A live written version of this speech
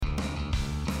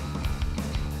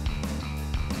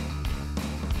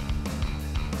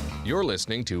You're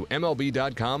listening to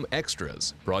MLB.com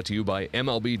Extras, brought to you by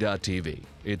MLB.tv.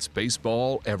 It's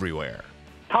baseball everywhere.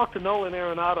 Talked to Nolan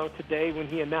Arenado today when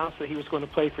he announced that he was going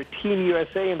to play for Team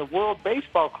USA in the World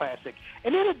Baseball Classic.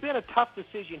 And it had been a tough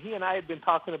decision. He and I had been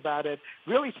talking about it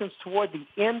really since toward the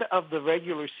end of the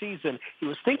regular season. He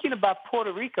was thinking about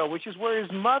Puerto Rico, which is where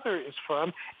his mother is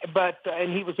from,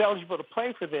 and he was eligible to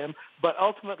play for them. But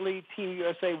ultimately, Team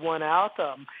USA won out.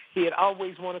 He had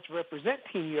always wanted to represent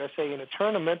Team USA in a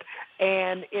tournament,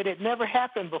 and it had never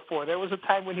happened before. There was a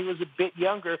time when he was a bit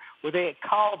younger where they had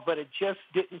called, but it just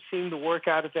didn't seem to work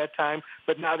out at that time.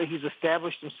 But now that he's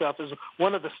established himself as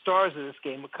one of the stars of this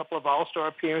game, a couple of all-star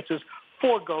appearances,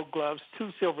 4 Gold Gloves,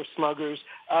 2 Silver Sluggers,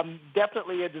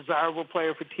 definitely a desirable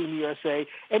player for Team USA,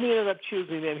 and he ended up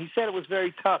choosing them. He said it was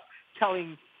very tough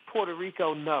telling Puerto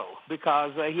Rico no,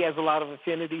 because he has a lot of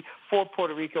affinity for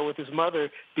Puerto Rico with his mother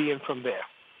being from there.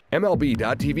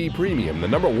 MLB.tv Premium, the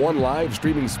 #1 live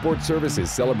streaming sports service,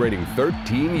 is celebrating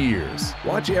 13 years.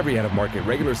 Watch every out-of-market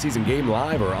regular season game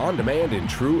live or on demand in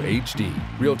true HD.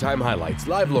 Real-time highlights,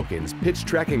 live look-ins, pitch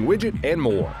tracking widget, and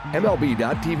more.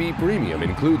 MLB.tv Premium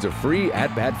includes a free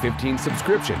At-Bat 15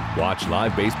 subscription. Watch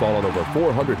live baseball on over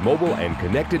 400 mobile and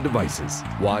connected devices.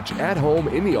 Watch at home,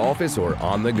 in the office, or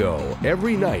on the go,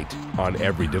 every night, on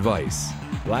every device.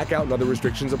 Blackout and other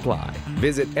restrictions apply.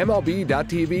 Visit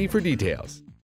MLB.tv for details.